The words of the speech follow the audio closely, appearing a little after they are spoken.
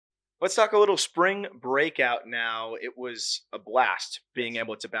Let's talk a little spring breakout now. It was a blast being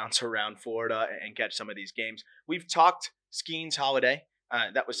able to bounce around Florida and catch some of these games. We've talked Skeens Holiday.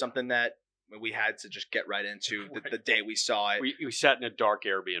 That was something that we had to just get right into the day we saw it. We sat in a dark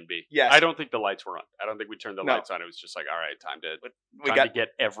Airbnb. Yes. I don't think the lights were on. I don't think we turned the lights on. It was just like, all right, time to get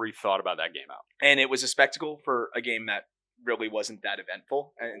every thought about that game out. And it was a spectacle for a game that really wasn't that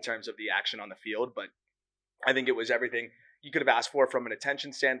eventful in terms of the action on the field. But I think it was everything you could have asked for from an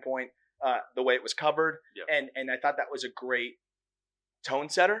attention standpoint, the way it was covered. Yep. And I thought that was a great tone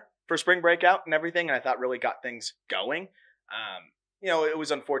setter for spring breakout and everything. And I thought really got things going. It was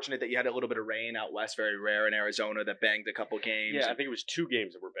unfortunate that you had a little bit of rain out west, very rare in Arizona, that banged a couple games. Yeah, I think it was 2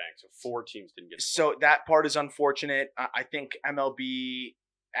 games that were banged, so 4 teams didn't get. So that part is unfortunate. I think MLB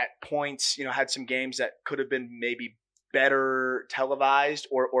at points, had some games that could have been maybe better televised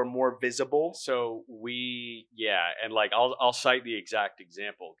or more visible. So and like I'll cite the exact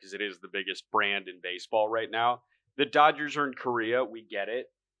example because it is the biggest brand in baseball right now. The Dodgers are in Korea, we get it.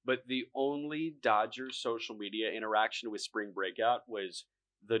 But the only Dodgers social media interaction with spring breakout was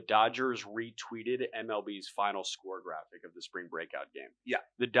the Dodgers retweeted MLB's final score graphic of the spring breakout game. Yeah.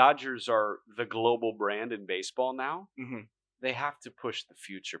 The Dodgers are the global brand in baseball now. Mm-hmm. They have to push the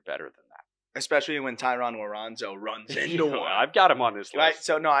future better than that. Especially when Thayron Liranzo runs into one. I've got him on this list. Right?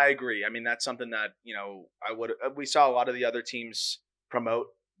 So, no, I agree. I mean, that's something that, we saw a lot of the other teams promote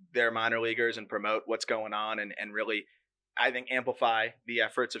their minor leaguers and promote what's going on and really – I think amplify the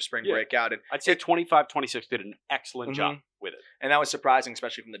efforts of spring breakout. And I'd say 25-26 did an excellent job with it. And that was surprising,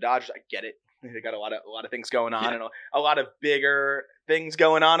 especially from the Dodgers. I get it. They got a lot of things going on and a lot of bigger things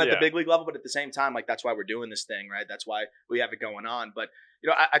going on at the big league level. But at the same time, like that's why we're doing this thing, right? That's why we have it going on. But,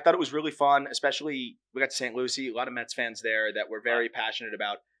 I thought it was really fun, especially we got to St. Lucie, a lot of Mets fans there that were very passionate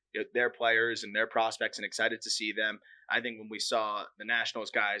about their players and their prospects and excited to see them. I think when we saw the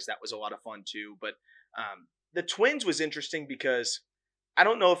Nationals guys, that was a lot of fun too. But, the Twins was interesting because I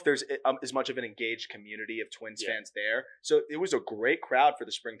don't know if there's as much of an engaged community of Twins fans there. So it was a great crowd for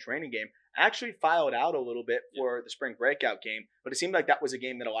the spring training game. I actually filed out a little bit for the spring breakout game, but it seemed like that was a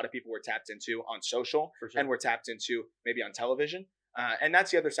game that a lot of people were tapped into on social and were tapped into maybe on television. And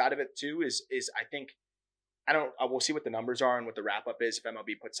that's the other side of it too is I think, we'll see what the numbers are and what the wrap up is if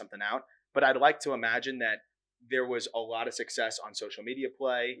MLB puts something out, but I'd like to imagine that there was a lot of success on social media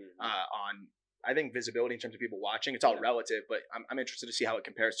play, on I think visibility in terms of people watching. It's all relative, but I'm interested to see how it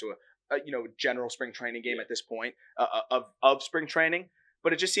compares to a general spring training game at this point of spring training.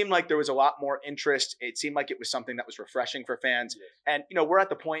 But it just seemed like there was a lot more interest. It seemed like it was something that was refreshing for fans. Yes. And we're at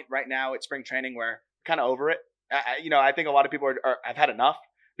the point right now at spring training where kind of over it. I think a lot of people have had enough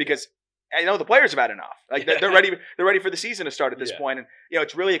because I know the players have had enough. Like they're ready. They're ready for the season to start at this point. And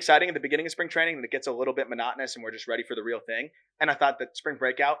it's really exciting at the beginning of spring training, and it gets a little bit monotonous, and we're just ready for the real thing. And I thought that spring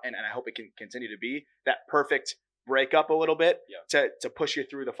breakout, and I hope it can continue to be that perfect breakup a little bit to push you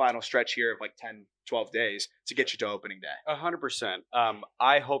through the final stretch here of like 10, 12 days to get you to opening day. 100%.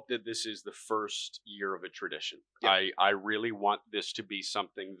 I hope that this is the first year of a tradition. Yeah. I really want this to be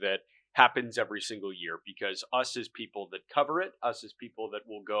something that happens every single year because us as people that cover it, us as people that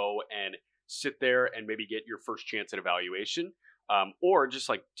will go and sit there and maybe get your first chance at evaluation, or just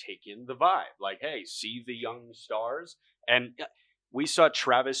like take in the vibe. Like, hey, see the young stars. And we saw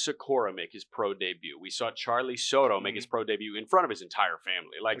Travis Sakura make his pro debut. We saw Charlie Soto make his pro debut in front of his entire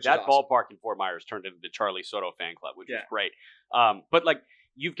family. Like which that awesome. Ballpark in Fort Myers turned into the Charlie Soto fan club, which was great. But like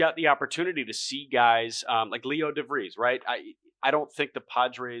you've got the opportunity to see guys like Leo DeVries, right? I don't think the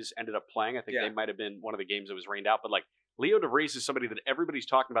Padres ended up playing. I think they might have been one of the games that was rained out. But like Leo DeVries is somebody that everybody's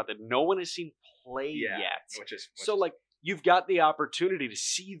talking about that no one has seen play yet. So like you've got the opportunity to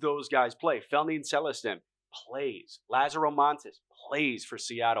see those guys play. Felnin Celestin plays. Lazaro Montes plays for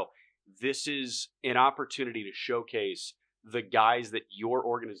Seattle. This is an opportunity to showcase the guys that your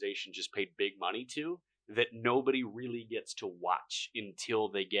organization just paid big money to that nobody really gets to watch until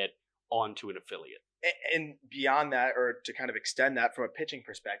they get onto an affiliate. And beyond that, or to kind of extend that from a pitching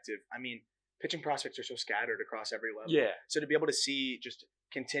perspective, I mean, pitching prospects are so scattered across every level. Yeah. So to be able to see just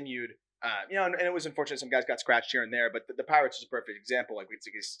continued, and it was unfortunate some guys got scratched here and there, but the Pirates is a perfect example. Like we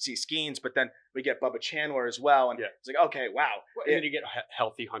see Skeens, but then we get Bubba Chandler as well. And it's like, okay, wow. And then you get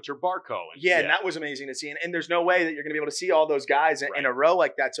healthy Hunter Barco. And that was amazing to see. And there's no way that you're going to be able to see all those guys in a row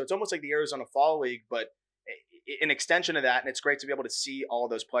like that. So it's almost like the Arizona Fall League, but an extension of that. And it's great to be able to see all of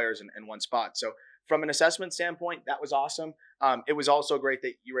those players in one spot. So from an assessment standpoint, that was awesome. It was also great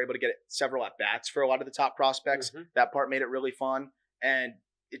that you were able to get several at-bats for a lot of the top prospects. That part made it really fun. And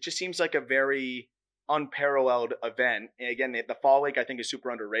it just seems like a very unparalleled event. And again, the Fall League, I think, is super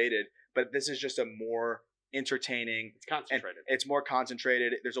underrated. But this is just a more entertaining. It's concentrated. It's more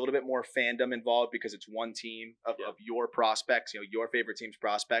concentrated. There's a little bit more fandom involved because it's one team of your prospects, your favorite team's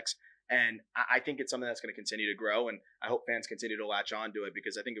prospects. And I think it's something that's going to continue to grow, and I hope fans continue to latch on to it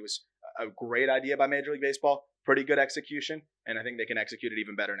because I think it was a great idea by Major League Baseball, pretty good execution, and I think they can execute it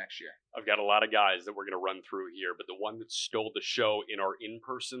even better next year. I've got a lot of guys that we're going to run through here, but the one that stole the show in our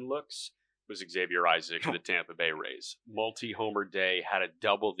in-person looks was Xavier Isaac of the Tampa Bay Rays. Multi-homer day, had a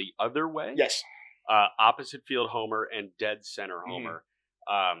double the other way. Yes. Opposite field homer and dead center homer.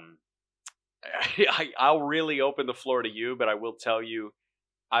 I'll really open the floor to you, but I will tell you,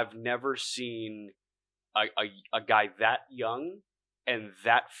 I've never seen a guy that young and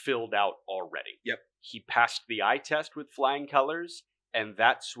that filled out already. Yep. He passed the eye test with flying colors, and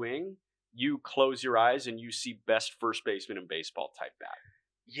that swing, you close your eyes and you see best first baseman in baseball type bat.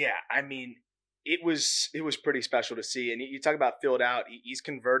 Yeah, I mean, it was pretty special to see. And you talk about filled out, he's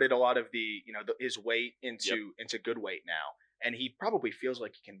converted a lot of his weight into good weight now. And he probably feels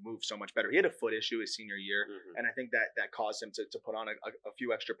like he can move so much better. He had a foot issue his senior year, and I think that caused him to put on a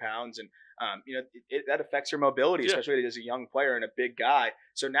few extra pounds. And, that affects your mobility, especially as a young player and a big guy.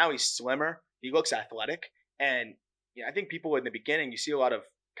 So now he's slimmer. He looks athletic. And I think people in the beginning, you see a lot of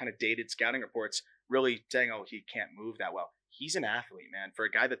kind of dated scouting reports really saying, oh, he can't move that well. He's an athlete, man. For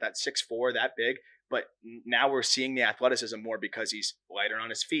a guy that's 6'4", that big. But now we're seeing the athleticism more because he's lighter on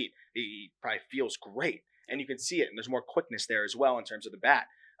his feet. He probably feels great. And you can see it, and there's more quickness there as well in terms of the bat.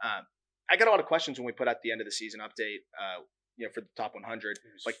 I got a lot of questions when we put out the end of the season update, for the top 100.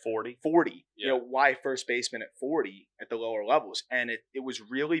 Like 40? 40. Yeah. Why first baseman at 40 at the lower levels? And it was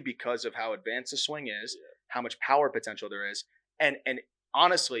really because of how advanced the swing is, how much power potential there is. And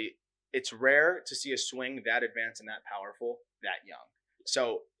honestly, it's rare to see a swing that advanced and that powerful that young.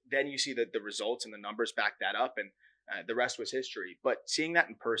 So then you see the results and the numbers back that up, and the rest was history. But seeing that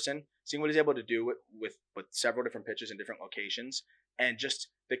in person, seeing what he's able to do with several different pitches in different locations, and just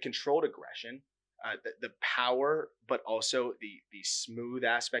the controlled aggression, the power, but also the smooth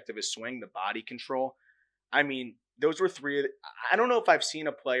aspect of his swing, the body control. I mean, those were three. I don't know if I've seen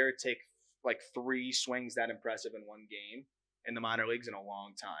a player take like 3 swings that impressive in one game in the minor leagues in a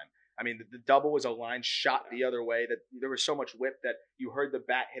long time. I mean, the double was a line shot the other way that there was so much whip that you heard the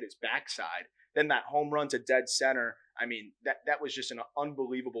bat hit his backside. Then that home run to dead center. I mean, that was just an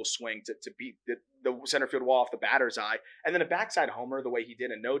unbelievable swing to beat the center field wall off the batter's eye. And then a backside homer the way he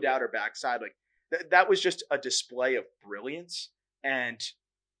did, a no doubter backside. Like that was just a display of brilliance. And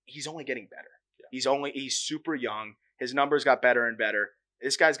he's only getting better. Yeah. He's super young. His numbers got better and better.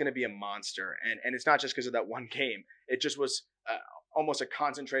 This guy's going to be a monster. And it's not just because of that one game. It just was almost a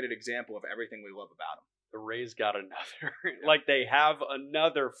concentrated example of everything we love about him. The Rays got another. Like they have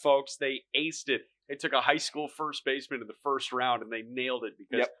another, folks. They aced it. They took a high school first baseman in the first round, and they nailed it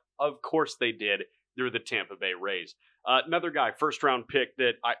because, of course, they did. They're the Tampa Bay Rays. Another guy, first round pick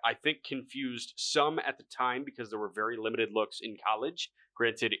that I think confused some at the time because there were very limited looks in college.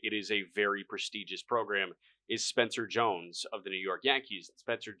 Granted, it is a very prestigious program, is Spencer Jones of the New York Yankees.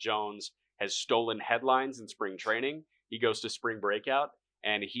 Spencer Jones has stolen headlines in spring training. He goes to spring breakout,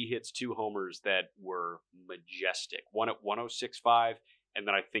 and he hits 2 homers that were majestic. One at 106.5, and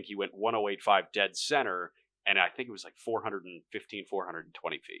then I think he went 108.5 dead center, and I think it was like 415,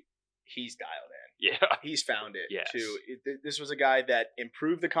 420 feet. He's dialed in. Yeah. He's found it, yes. too. This was a guy that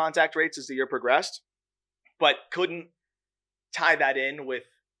improved the contact rates as the year progressed, but couldn't tie that in with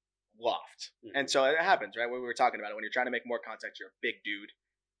loft. Mm-hmm. And so it happens, right? We were talking about it. When you're trying to make more contact, you're a big dude.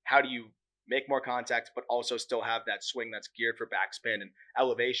 How do you make more contact, but also still have that swing that's geared for backspin and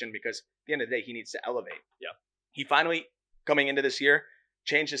elevation? Because at the end of the day, he needs to elevate. Yeah. He finally, coming into this year,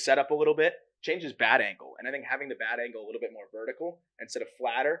 changed his setup a little bit, changed his bat angle. And I think having the bat angle a little bit more vertical instead of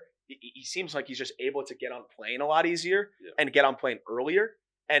flatter, he seems like he's just able to get on plane a lot easier and get on plane earlier.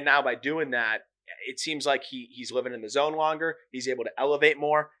 And now by doing that, it seems like he's living in the zone longer. He's able to elevate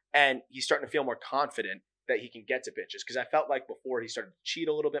more, and he's starting to feel more confident that he can get to pitches. Because I felt like before he started to cheat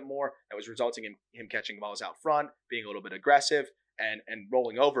a little bit more, that was resulting in him catching balls out front, being a little bit aggressive, and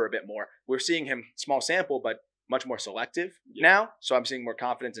rolling over a bit more. We're seeing him, small sample, but much more selective now. So I'm seeing more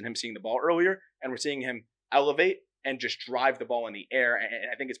confidence in him seeing the ball earlier, and we're seeing him elevate and just drive the ball in the air.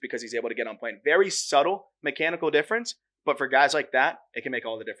 And I think it's because he's able to get on plane. Very subtle mechanical difference, but for guys like that, it can make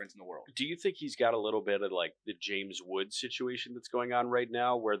all the difference in the world. Do you think he's got a little bit of like the James Woods situation that's going on right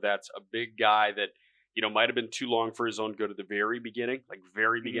now, where that's a big guy that, might have been too long for his own good at the very beginning,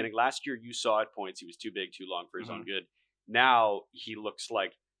 beginning. Last year, you saw at points he was too big, too long for his own good. Now he looks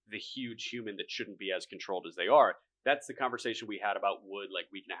like the huge human that shouldn't be as controlled as they are. That's the conversation we had about Wood like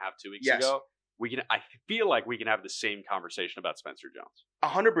week and a half, 2 weeks ago. I feel like we can have the same conversation about Spencer Jones.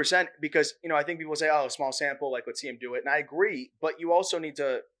 100%, because, I think people say, oh, small sample, like, let's see him do it. And I agree, but you also need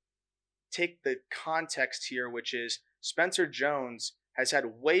to take the context here, which is Spencer Jones has had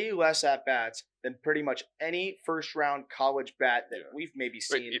way less at-bats than pretty much any first-round college bat that we've maybe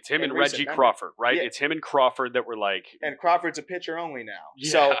seen. It's him and Reggie Crawford, right? Yeah. It's him and Crawford that were like... And Crawford's a pitcher only now.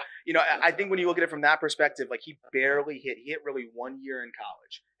 Yeah. So, I think when you look at it from that perspective, like, he hit really 1 year in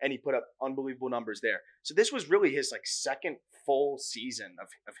college, and he put up unbelievable numbers there. So this was really his, like, second full season of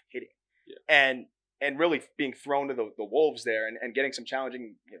hitting. Yeah. And really being thrown to the wolves there and getting some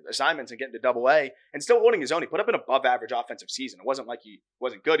challenging assignments and getting to Double-A and still holding his own. He put up an above-average offensive season. It wasn't like he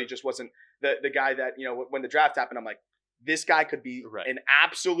wasn't good. He just wasn't the guy that, when the draft happened, I'm like, this guy could be an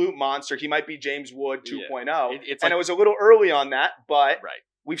absolute monster. He might be James Wood 2.0. And it was a little early on that, but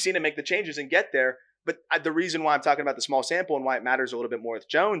we've seen him make the changes and get there. But the reason why I'm talking about the small sample and why it matters a little bit more with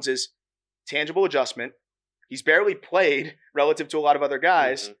Jones is tangible adjustment. He's barely played relative to a lot of other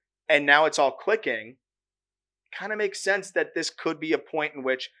guys. Mm-hmm. And now it's all clicking. Kind of makes sense that this could be a point in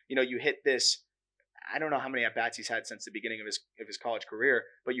which, you hit this. I don't know how many at-bats he's had since the beginning of his college career,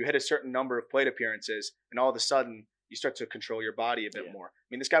 but you hit a certain number of plate appearances, and all of a sudden you start to control your body a bit more. I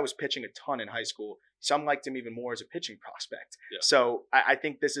mean, this guy was pitching a ton in high school. Some liked him even more as a pitching prospect. Yeah. So I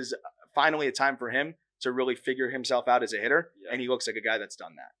think this is finally a time for him to really figure himself out as a hitter, and he looks like a guy that's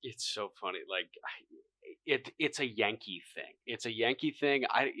done that. It's so funny. Like, it's a Yankee thing. It's a Yankee thing.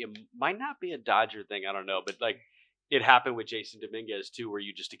 It might not be a Dodger thing. I don't know, but like it happened with Jason Dominguez too, where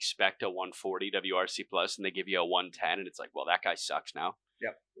you just expect a 140 WRC plus, and they give you a 110, and it's like, well, that guy sucks now.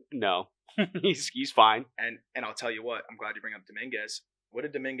 Yep. No, he's fine. And I'll tell you what, I'm glad you bring up Dominguez. What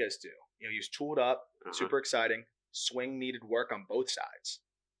did Dominguez do? He was tooled up, super exciting. Swing needed work on both sides.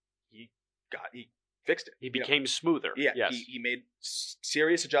 He fixed it. He became smoother. Yeah, yes. He made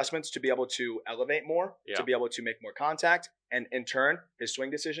serious adjustments to be able to elevate more, to be able to make more contact, and in turn, his swing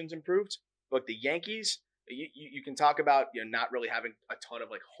decisions improved. Look, the Yankees, you can talk about not really having a ton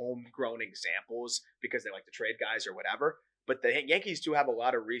of like homegrown examples because they like to trade guys or whatever, but the Yankees do have a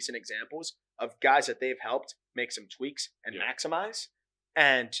lot of recent examples of guys that they've helped make some tweaks and maximize.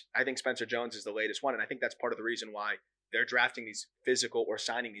 And I think Spencer Jones is the latest one, and I think that's part of the reason why they're drafting these physical or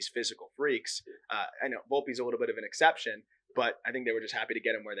signing these physical freaks. I know Volpe's a little bit of an exception, but I think they were just happy to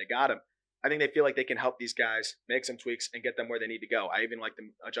get him where they got him. I think they feel like they can help these guys make some tweaks and get them where they need to go. I even like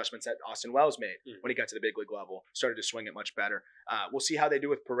the adjustments that Austin Wells made when he got to the big league level, started to swing it much better. We'll see how they do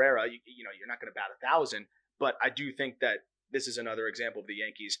with Pereira. You're not going to bat 1,000, but I do think that this is another example of the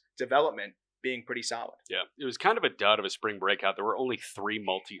Yankees' development being pretty solid. Yeah, it was kind of a dud of a spring breakout. There were only 3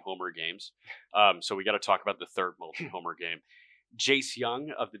 multi-homer games, so we got to talk about the third multi-homer game. Jace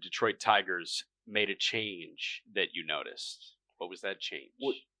Jung of the Detroit Tigers made a change that you noticed. What was that change?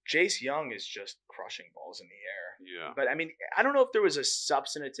 Well, Jace Jung is just crushing balls in the air. Yeah. But, I mean, I don't know if there was a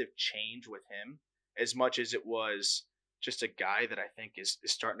substantive change with him as much as it was just a guy that I think is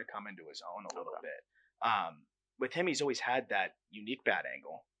starting to come into his own a little bit. With him, he's always had that unique bat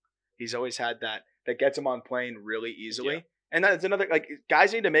angle. He's always had that gets him on plane really easily. Yeah. And that's another, like,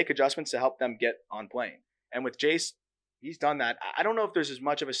 guys need to make adjustments to help them get on plane. And with Jace, he's done that. I don't know if there's as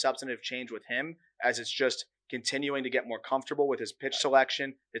much of a substantive change with him as it's just continuing to get more comfortable with his pitch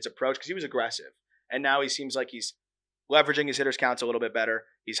selection, his approach, because he was aggressive. And now he seems like he's leveraging his hitter's counts a little bit better.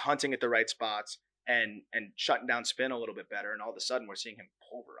 He's hunting at the right spots and shutting down spin a little bit better. And all of a sudden, we're seeing him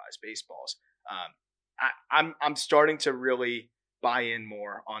pulverize baseballs. I'm starting to really buy in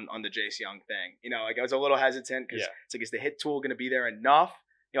more on the Jace Jung thing. Like I was a little hesitant because it's like, is the hit tool going to be there enough?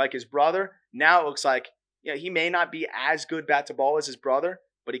 Like his brother, now it looks like he may not be as good bat to ball as his brother,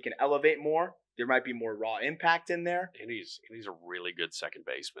 but he can elevate more. There might be more raw impact in there. And he's a really good second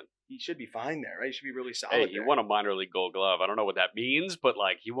baseman. He should be fine there, right? He should be really solid. Hey, he won a minor league Gold Glove. I don't know what that means, but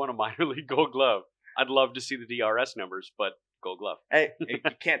like he won a minor league Gold Glove. I'd love to see the DRS numbers, but Gold Glove. Hey,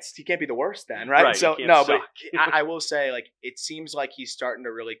 he can't be the worst then, right? Right, so no, but I will say, like, it seems like he's starting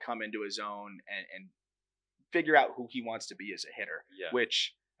to really come into his own and figure out who he wants to be as a hitter. Yeah.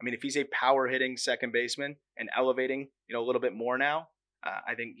 Which, I mean, if he's a power hitting second baseman and elevating, a little bit more now,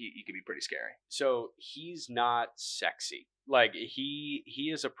 I think he could be pretty scary. So he's not sexy. Like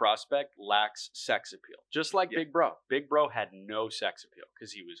he is a prospect, lacks sex appeal, just like Big Bro. Big Bro had no sex appeal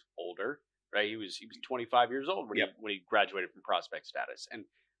because he was older. Right, he was 25 years old when he graduated from prospect status, and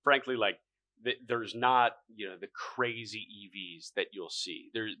frankly, like there's not the crazy EVs that you'll see.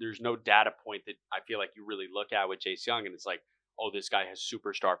 There's no data point that I feel like you really look at with Jace Jung, and it's like, oh, this guy has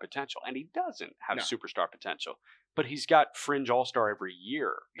superstar potential, and he doesn't have superstar potential, but he's got fringe all-star every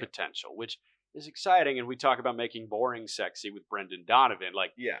year potential, which is exciting. And we talk about making boring sexy with Brendan Donovan.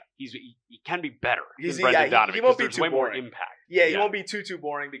 Like, he can be better than Brendan Donovan. He won't be too way boring. More impact. Yeah, he won't be too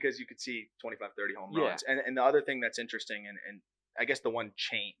boring because you could see 25, 30 home runs. And the other thing that's interesting, and I guess the one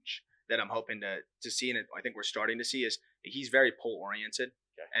change that I'm hoping to see, and I think we're starting to see, is he's very pull oriented,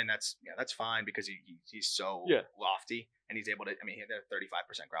 and that's fine because he's so lofty, and he's able to. I mean, he had a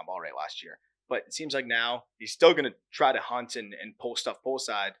 35% ground ball rate last year, but it seems like now he's still going to try to hunt and pull stuff pull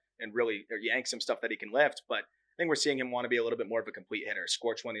side and really yank some stuff that he can lift. But I think we're seeing him want to be a little bit more of a complete hitter.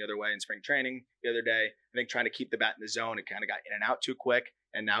 Scorch one the other way in spring training the other day. I think trying to keep the bat in the zone, it kind of got in and out too quick.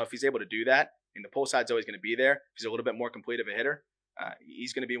 And now if he's able to do that, I mean, the pull side's always going to be there. If he's a little bit more complete of a hitter,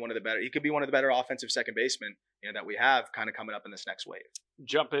 he's going to be one of the better. He could be one of the better offensive second basemen that we have kind of coming up in this next wave.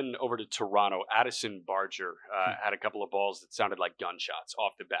 Jumping over to Toronto, Addison Barger had a couple of balls that sounded like gunshots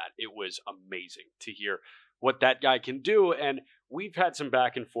off the bat. It was amazing to hear what that guy can do, and we've had some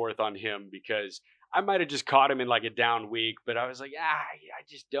back and forth on him because I might have just caught him in like a down week, but I was like, I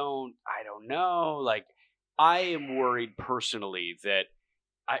don't know. Like, I am worried personally that,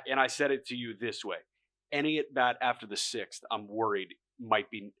 I said it to you this way, any at bat after the 6th, I'm worried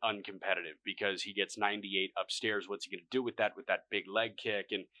might be uncompetitive because he gets 98 upstairs. What's he going to do with that big leg kick?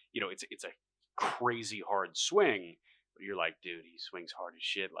 And, it's a crazy hard swing. But you're like, dude, he swings hard as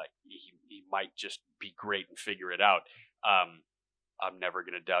shit. Like, he might just be great and figure it out. I'm never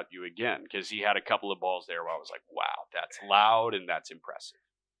going to doubt you again because he had a couple of balls there where I was like, wow, that's loud and that's impressive.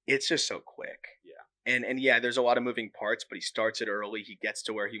 It's just so quick. Yeah. And there's a lot of moving parts, but he starts it early. He gets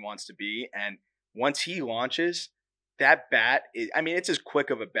to where he wants to be. And once he launches, that bat it's as quick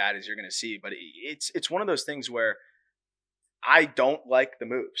of a bat as you're going to see, but it's one of those things where I don't like the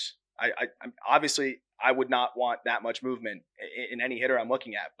moves. I obviously I would not want that much movement in any hitter I'm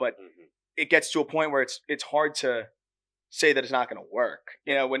looking at, but it gets to a point where it's hard to say that it's not going to work.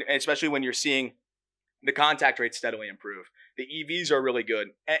 Especially when you're seeing the contact rate steadily improve. The EVs are really good,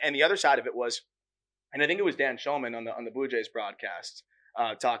 and the other side of it was, and I think it was Dan Shulman on the Blue Jays broadcast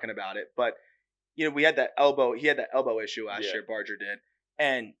talking about it, but we had that elbow. He had that elbow issue last year. Barger did,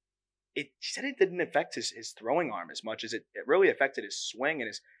 and he said it didn't affect his throwing arm as much as it really affected his swing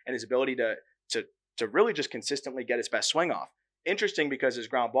and his ability to really just consistently get his best swing off. Interesting because his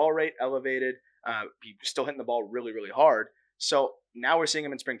ground ball rate elevated. He was still hitting the ball really, really hard. So now we're seeing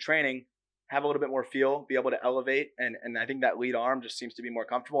him in spring training have a little bit more feel, be able to elevate, and I think that lead arm just seems to be more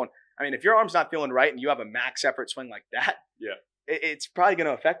comfortable. And I mean, if your arm's not feeling right and you have a max effort swing like that, it's probably going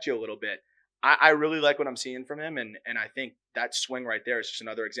to affect you a little bit. I really like what I'm seeing from him, and I think that swing right there is just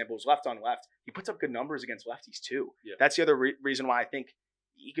another example. It's left on left. He puts up good numbers against lefties too. Yeah. That's the other reason why I think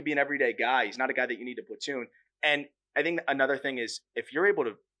he could be an everyday guy. He's not a guy that you need to platoon. And I think another thing is if you're able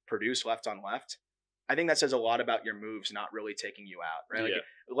to produce left on left, I think that says a lot about your moves not really taking you out, right? Like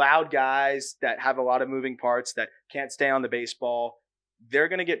loud guys that have a lot of moving parts that can't stay on the baseball, they're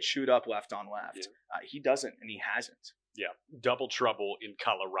going to get chewed up left on left. Yeah. He doesn't, and he hasn't. Yeah, double trouble in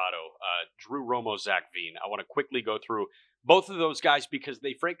Colorado. Drew Romo, Zach Veen. I want to quickly go through both of those guys because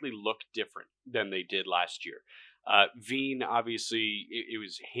they frankly look different than they did last year. Veen, obviously, it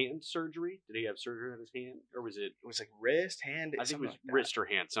was hand surgery. Did he have surgery on his hand? Or was it? It was like wrist, hand? I think it was like wrist or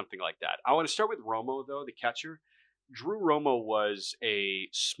hand, something like that. I want to start with Romo, though, the catcher. Drew Romo was a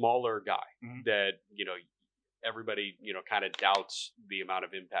smaller guy that, everybody, kind of doubts the amount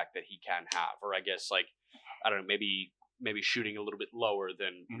of impact that he can have. Or I guess, I don't know, maybe shooting a little bit lower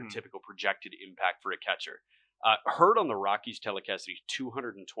than your typical projected impact for a catcher. Heard on the Rockies telecast that he's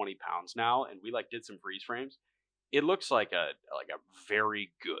 220 pounds now, and we did some freeze frames. It looks like a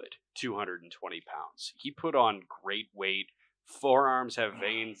very good 220 pounds. He put on great weight. Forearms have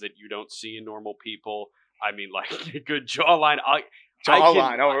veins that you don't see in normal people. I mean, a good jawline.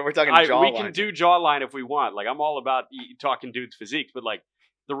 Jawline. We're talking jawline. We can do jawline if we want. I'm all about talking dudes' physiques, but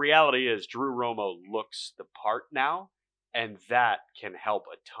the reality is Drew Romo looks the part now, and that can help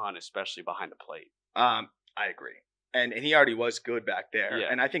a ton, especially behind the plate. I agree. And he already was good back there. Yeah.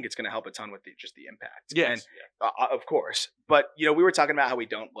 And I think it's going to help a ton with just the impact. Yes. And, of course. But, we were talking about how we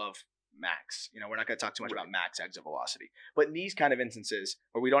don't love max. We're not going to talk too much about max exit velocity. But in these kind of instances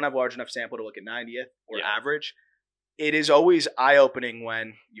where we don't have large enough sample to look at 90th or average, it is always eye-opening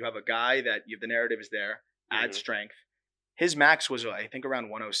when you have a guy that the narrative is there, add strength. His max was, I think, around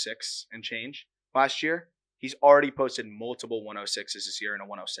 106 and change last year. He's already posted multiple 106s this year and a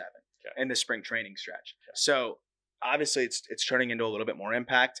 107 in the spring training stretch. Okay. So obviously it's turning into a little bit more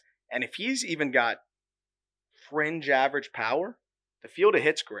impact. And if he's even got fringe average power, the field of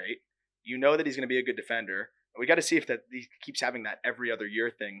hit's great. You know that he's going to be a good defender. We got to see if he keeps having that every other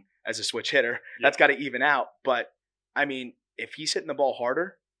year thing as a switch hitter. Yeah. That's got to even out. But I mean, if he's hitting the ball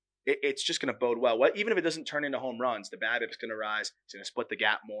harder, it's just going to bode well. Even if it doesn't turn into home runs, the BABIP's going to rise. It's going to split the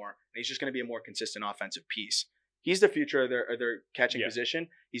gap more, and he's just going to be a more consistent offensive piece. He's the future of their catching position.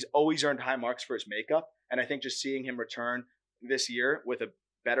 He's always earned high marks for his makeup, and I think just seeing him return this year with a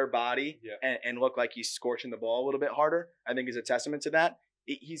better body and look like he's scorching the ball a little bit harder, I think is a testament to that.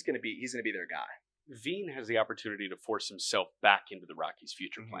 He's going to be their guy. Veen has the opportunity to force himself back into the Rockies'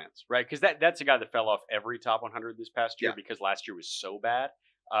 future plans, right? Because that's a guy that fell off every top 100 this past year because last year was so bad.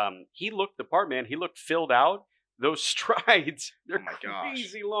 He looked the part, man. He looked filled out. Those strides, they're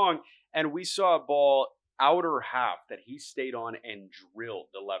crazy long. And we saw a ball outer half that he stayed on and drilled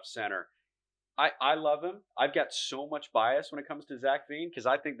the left center. I love him. I've got so much bias when it comes to Zach Veen because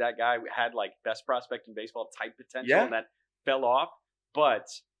I think that guy had like best prospect in baseball type potential and that fell off. But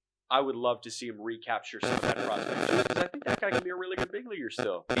I would love to see him recapture some of that prospect because I think that guy can be a really good big leaguer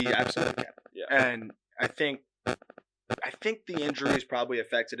still. He absolutely can. Yeah. And I think the injuries probably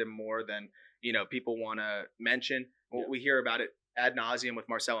affected him more than, people want to mention. We hear about it ad nauseum with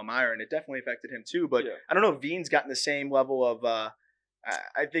Marcelo Meyer, and it definitely affected him too. But I don't know if Veen's gotten the same level of,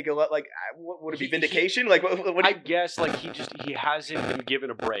 I think a lot like, what would it be, vindication? I guess like he hasn't been given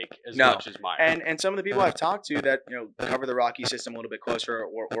a break as much as Meyer. And some of the people I've talked to that, cover the Rocky system a little bit closer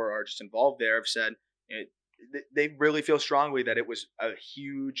or are just involved there have said, they really feel strongly that it was a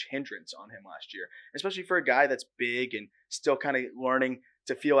huge hindrance on him last year, especially for a guy that's big and still kind of learning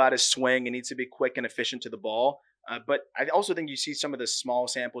to feel out his swing and needs to be quick and efficient to the ball. But I also think you see some of the small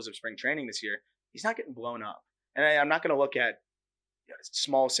samples of spring training this year. He's not getting blown up. And I'm not going to look at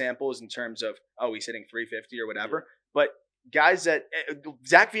small samples in terms of, he's hitting 350 or whatever. But guys that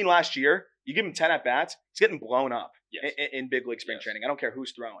Zach Veen last year, you give him 10 at-bats, he's getting blown up in big league spring training. I don't care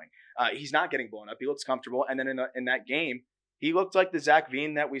who's throwing. He's not getting blown up. He looks comfortable. And then in that game, he looked like the Zach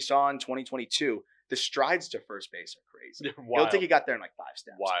Veen that we saw in 2022. The strides to first base are crazy. I don't think he got there in like 5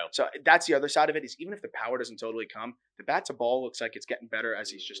 steps. Wild. So that's the other side of it is even if the power doesn't totally come, the bat to ball looks like it's getting better as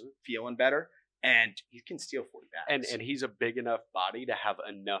he's just feeling better. And he can steal 40 bats. And he's a big enough body to have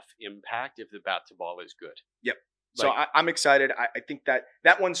enough impact if the bat to ball is good. Yep. So I'm excited. I think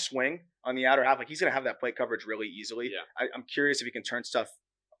that one swing on the outer half, like he's going to have that plate coverage really easily. Yeah. I'm curious if he can turn stuff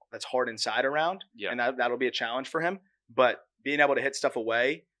that's hard inside around. Yeah. And that'll be a challenge for him. But being able to hit stuff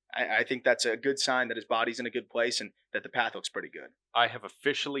away, I think that's a good sign that his body's in a good place and that the path looks pretty good. I have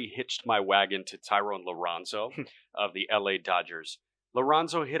officially hitched my wagon to Thayron Liranzo of the LA Dodgers.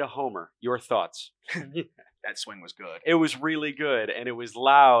 Liranzo hit a homer. Your thoughts? That swing was good. It was really good, and it was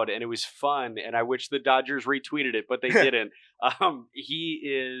loud, and it was fun, and I wish the Dodgers retweeted it, but they didn't. He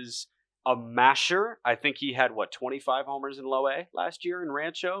is a masher. I think he had, 25 homers in low A last year in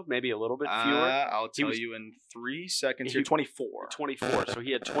Rancho? Maybe a little bit fewer. I'll tell you in 3 seconds here. 24. 24. So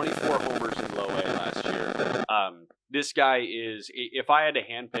he had 24 homers in low A last year. This guy is, if I had to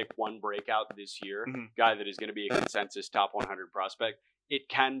handpick one breakout this year, guy that is going to be a consensus top 100 prospect, it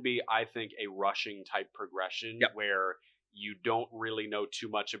can be, I think, a rushing type progression where you don't really know too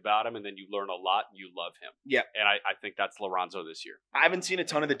much about him and then you learn a lot and you love him. Yeah. And I think that's Liranzo this year. I haven't seen a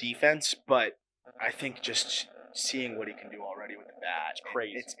ton of the defense, but I think just seeing what he can do already with the bat. It's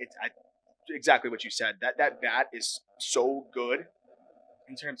crazy. It's exactly what you said. That bat is so good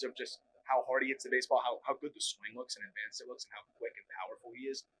in terms of just how hard he hits the baseball, how good the swing looks and advanced it looks, and how quick and powerful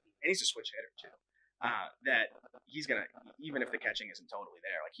he is. And he's a switch hitter too. That he's gonna, even if the catching isn't totally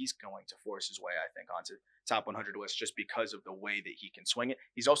there, like he's going to force his way, I think, onto top 100 list just because of the way that he can swing it.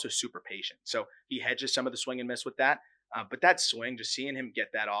 He's also super patient, so he hedges some of the swing and miss with that. But that swing, just seeing him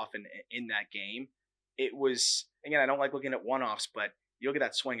get that off in that game, it was, again, I don't like looking at one-offs, but you look at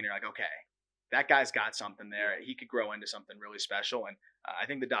that swing and you're like, okay, that guy's got something there. He could grow into something really special, and I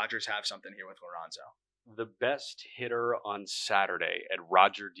think the Dodgers have something here with Liranzo. The best hitter on Saturday at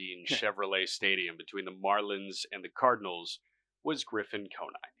Roger Dean Chevrolet Stadium between the Marlins and the Cardinals was Griffin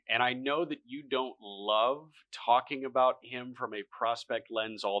Conine. And I know that you don't love talking about him from a prospect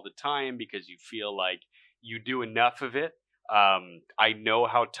lens all the time because you feel like you do enough of it. I know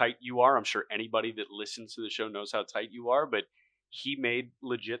how tight you are. I'm sure anybody that listens to the show knows how tight you are, but he made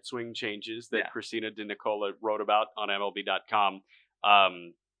legit swing changes that Christina De Nicola wrote about on MLB.com.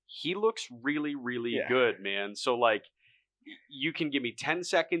 He looks really, really good, man. So, like, you can give me 10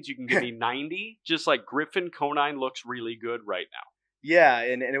 seconds, you can give me 90. Just like Griffin Conine looks really good right now. Yeah,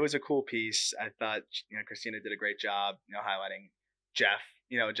 and it was a cool piece. I thought, Christina did a great job, highlighting Jeff,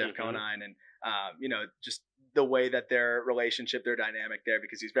 Jeff Conine, and, just the way that their relationship, their dynamic there,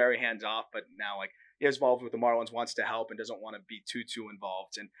 because he's very hands-off, but now, like, he's involved with the Marlins, wants to help, and doesn't want to be too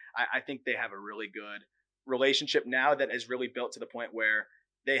involved. And I think they have a really good relationship now that is really built to the point where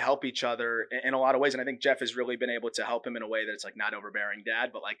they help each other in a lot of ways. And I think Jeff has really been able to help him in a way that it's like not overbearing dad,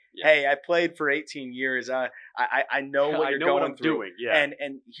 but like, hey, I played for 18 years. I know what you're going through. Doing. Yeah.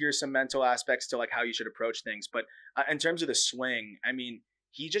 And here's some mental aspects to like how you should approach things. But in terms of the swing, I mean,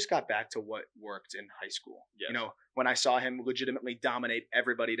 he just got back to what worked in high school. Yes. You know, when I saw him legitimately dominate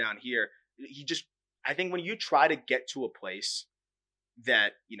everybody down here, I think when you try to get to a place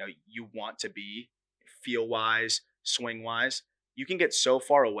that, you know, you want to be feel wise, swing wise, you can get so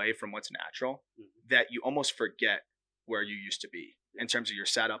far away from what's natural that you almost forget where you used to be in terms of your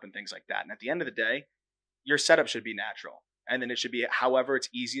setup and things like that. And at the end of the day, your setup should be natural. And then it should be however it's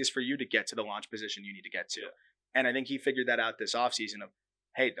easiest for you to get to the launch position you need to get to. Yeah. And I think he figured that out this offseason of,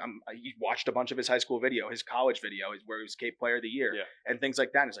 hey, he watched a bunch of his high school video, his college video, where he was Cape Player of the Year and things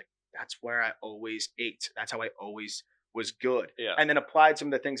like that. And it's like, that's where I always ate. That's how I always was good. Yeah. And then applied some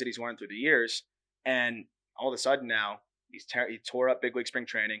of the things that he's learned through the years. And all of a sudden now, he tore up big league spring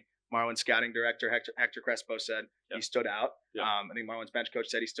training. Marlins scouting director Hector Crespo said he stood out. Yeah. I think Marlins bench coach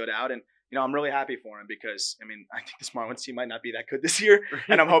said he stood out. And, you know, I'm really happy for him because, I mean, I think this Marlins team might not be that good this year.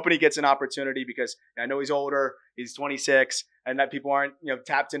 And I'm hoping he gets an opportunity because I know he's older. He's 26 and that people aren't, you know,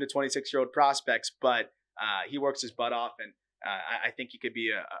 tapped into 26-year-old prospects. But he works his butt off. And I think he could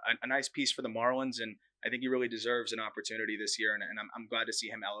be a nice piece for the Marlins. And I think he really deserves an opportunity this year. And I'm glad to see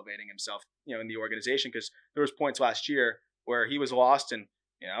him elevating himself, you know, in the organization because there was points last year where he was lost and,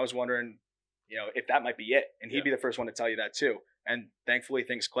 you know, I was wondering, you know, if that might be it. And he'd be the first one to tell you that too. And thankfully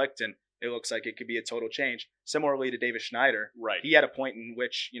things clicked and it looks like it could be a total change. Similarly to Davis Schneider. Right. He had a point in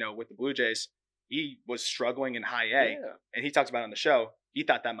which, you know, with the Blue Jays, he was struggling in high A. Yeah. And he talks about it on the show. He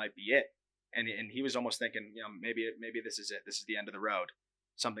thought that might be it. And he was almost thinking, you know, maybe this is it. This is the end of the road.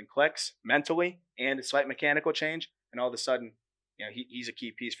 Something clicks mentally and a slight mechanical change. And all of a sudden, you know, he's a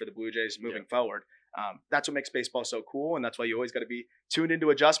key piece for the Blue Jays moving forward. That's what makes baseball so cool, and that's why you always got to be tuned into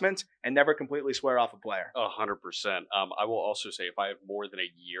adjustments and never completely swear off a player. 100%. I will also say if I have more than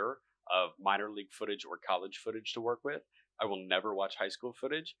a year of minor league footage or college footage to work with, I will never watch high school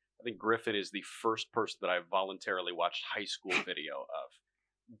footage. I think Griffin is the first person that I've voluntarily watched high school video of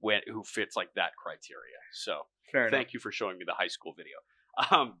who fits like that criteria. So thank you for showing me the high school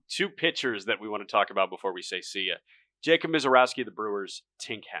video. Two pitchers that we want to talk about before we say see ya. Jacob Misiorowski of the Brewers,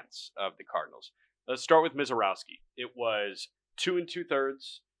 Tink Hence of the Cardinals. Let's start with Misiorowski. It was 2 2/3,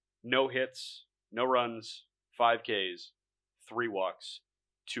 no hits, no runs, 5 Ks, 3 walks,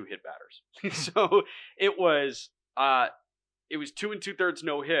 2 hit batters. So it was 2 2/3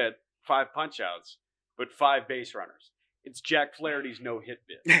 no hit, 5 punch outs, but 5 base runners. It's Jack Flaherty's no hit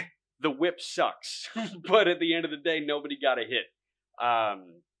bid. The whip sucks, but at the end of the day, nobody got a hit.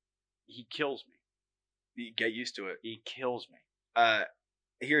 He kills me. You get used to it. He kills me.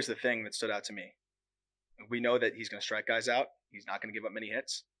 Here's the thing that stood out to me. We know that he's going to strike guys out. He's not going to give up many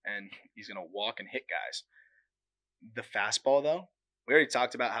hits, and he's going to walk and hit guys. The fastball, though, we already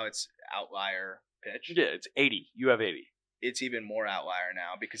talked about how it's outlier pitch. Yeah, it's 80. You have 80. It's even more outlier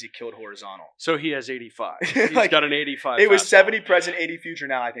now because he killed horizontal. So he has 85. He's like, got an 85. It was 70 present, 80 future.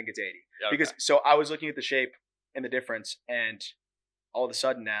 Now I think it's 80. Okay. Because so I was looking at the shape and the difference, and all of a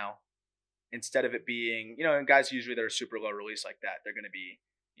sudden now, instead of it being, you know, and guys usually that are super low release like that, they're going to be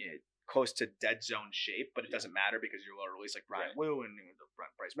close to dead zone shape, but it doesn't matter because you're low release like Brian Wu and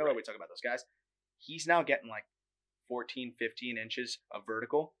Bryce Miller. We talk about those guys. He's now getting like 14, 15 inches of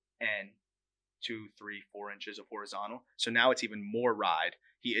vertical and 2, 3, 4 inches of horizontal. So now it's even more ride.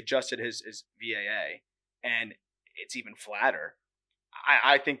 He adjusted his VAA and it's even flatter.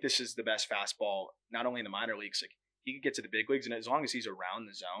 I think this is the best fastball, not only in the minor leagues. Like he could get to the big leagues, and as long as he's around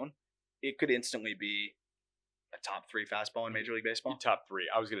the zone, it could instantly be a top 3 fastball in Major League Baseball. Top 3.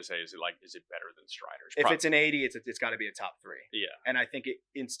 I was going to say, is it better than Strider's? If it's an 80, it's got to be a top 3. Yeah. And I think it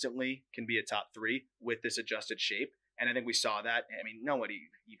instantly can be a top 3 with this adjusted shape. And I think we saw that. I mean, nobody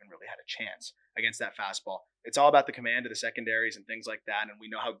even really had a chance against that fastball. It's all about the command of the secondaries and things like that. And we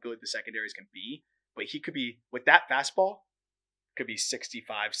know how good the secondaries can be. But he could be, with that fastball, could be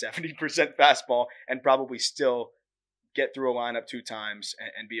 65, 70% fastball and probably still get through a lineup 2 times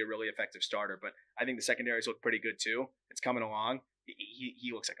and be a really effective starter. But I think the secondaries look pretty good too. It's coming along.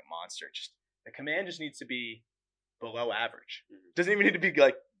 He looks like a monster. Just the command just needs to be below average. Doesn't even need to be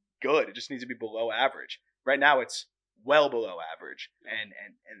like good. It just needs to be below average. Right now it's well below average, and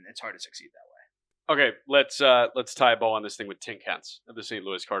it's hard to succeed that way. Okay, let's tie a bow on this thing with Tink Hence of the St.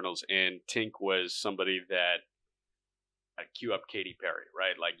 Louis Cardinals. And Tink was somebody that cue up Katy Perry,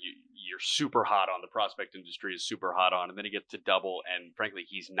 right? Like you're super hot on, the prospect industry is super hot on, and then he gets to double, and frankly,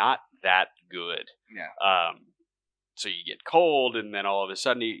 he's not that good. Yeah. So you get cold, and then all of a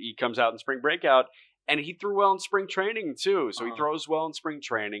sudden he comes out in spring breakout, And he threw well in spring training, too. So he throws well in spring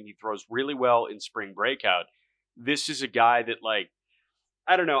training. He throws really well in spring breakout. This is a guy that, like,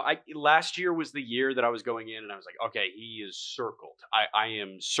 I don't know. Last year was the year that I was going in and I was like, okay, he is circled. I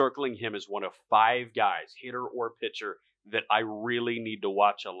am circling him as one of 5 guys, hitter or pitcher, that I really need to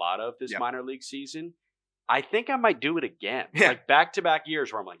watch a lot of this minor league season. I think I might do it again. Like back-to-back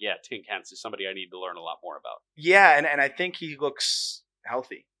years where I'm like, yeah, Tink Hence is somebody I need to learn a lot more about. Yeah, and I think he looks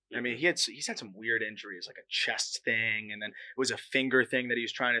healthy. I mean, he's had some weird injuries, like a chest thing, and then it was a finger thing that he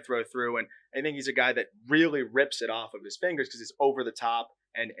was trying to throw through. And I think he's a guy that really rips it off of his fingers because it's over the top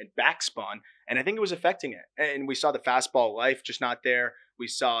and backspun. And I think it was affecting it. And we saw the fastball life just not there. We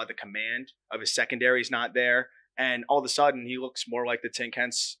saw the command of his secondaries not there. And all of a sudden, he looks more like the Tink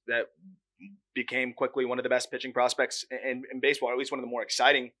Hence that became quickly one of the best pitching prospects in baseball, or at least one of the more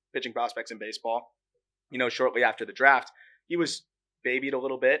exciting pitching prospects in baseball. You know, shortly after the draft, he was babied a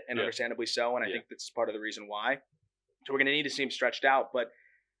little bit, and understandably so. And I think that's part of the reason why. So we're going to need to see him stretched out. But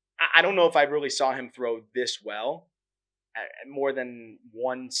I don't know if I really saw him throw this well more than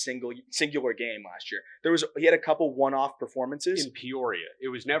one singular game last year. He had a couple one-off performances in Peoria. It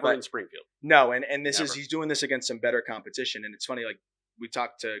was never in Springfield. No, and he's doing this against some better competition. And it's funny, like we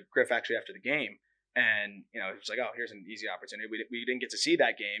talked to Griff actually after the game, and you know, it was like, oh, here's an easy opportunity. We didn't get to see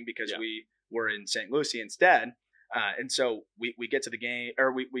that game because we were in St. Lucie instead. And so we get to the game,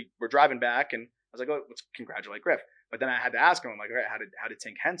 or we're driving back, and I was like, oh, let's congratulate Griff. But then I had to ask him, I'm like, all right, how did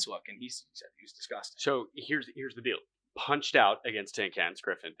Tink Hence look? And he said he was disgusting. So here's the deal. Punched out against Tink Hence,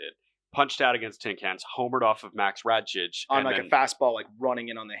 Griffin did. Punched out against Tink Hence, homered off of Max Radjic. On like a fastball, like running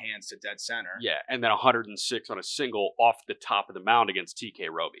in on the hands to dead center. Yeah, and then 106 on a single off the top of the mound against TK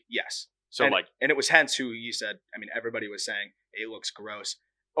Roby. Yes. So and it was Hence who you said, I mean, everybody was saying, it looks gross.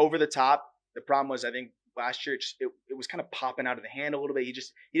 Over the top, the problem was, I think, last year, it was kind of popping out of the hand a little bit. He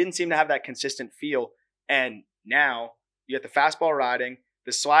didn't seem to have that consistent feel. And now you get the fastball riding.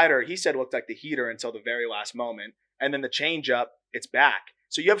 The slider, he said, looked like the heater until the very last moment. And then the changeup, it's back.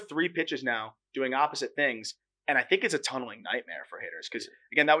 So you have 3 pitches now doing opposite things. And I think it's a tunneling nightmare for hitters. Because,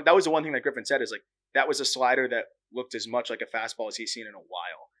 again, that was the one thing that Griffin said is like, that was a slider that looked as much like a fastball as he's seen in a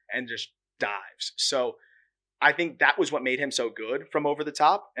while and just dives. So I think that was what made him so good from over the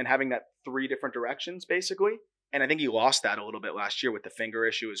top and having that 3 different directions, basically. And I think he lost that a little bit last year with the finger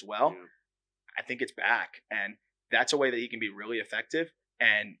issue as well. Yeah. I think it's back. And that's a way that he can be really effective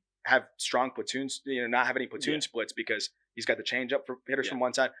and have strong platoons, you know, not have any platoon splits because he's got the changeup for hitters from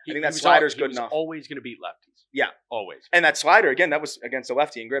one side. I think that slider's good enough. Always going to beat lefties. Yeah. Always. And that slider, again, that was against a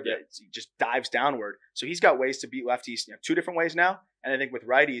lefty and Griff. Yeah. He just dives downward. So he's got ways to beat lefties, 2 different ways now. And I think with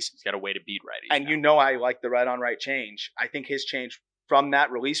righties, he's got a way to beat righties. And now. I like the right on right change. I think his change from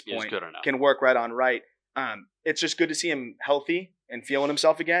that release point can work right on right. It's just good to see him healthy and feeling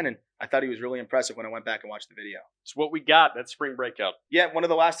himself again. And I thought he was really impressive when I went back and watched the video. It's what we got. That's spring breakout. Yeah, one of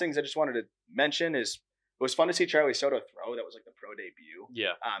the last things I just wanted to mention is it was fun to see Charlie Soto throw. That was like the pro debut.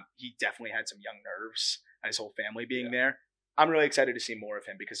 Yeah. He definitely had some young nerves, his whole family being there. I'm really excited to see more of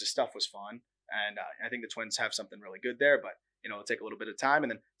him because his stuff was fun. And I think the Twins have something really good there, but it'll take a little bit of time.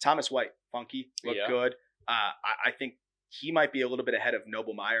 And then Thomas White, funky, looked good. I think he might be a little bit ahead of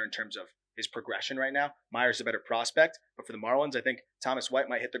Noble Meyer in terms of his progression right now. Meyer's a better prospect, but for the Marlins, I think Thomas White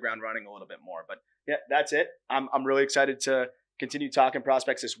might hit the ground running a little bit more. But yeah, that's it. I'm really excited to continue talking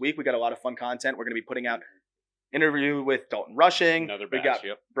prospects this week. We got a lot of fun content. We're going to be putting out interview with Dalton Rushing. Another batch, we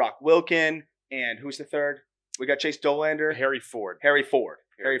got Brock Wilkin, and who's the third? We got Chase Dolander. Harry Ford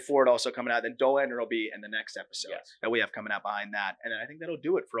also coming out. Then Dolander will be in the next episode that we have coming out behind that. And I think that'll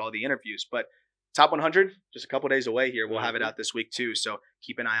do it for all the interviews. But Top 100, just a couple days away here. We'll have it out this week too. So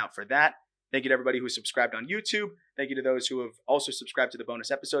keep an eye out for that. Thank you to everybody who subscribed on YouTube. Thank you to those who have also subscribed to the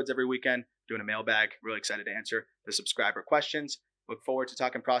bonus episodes every weekend. Doing a mailbag. Really excited to answer the subscriber questions. Look forward to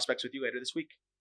talking prospects with you later this week.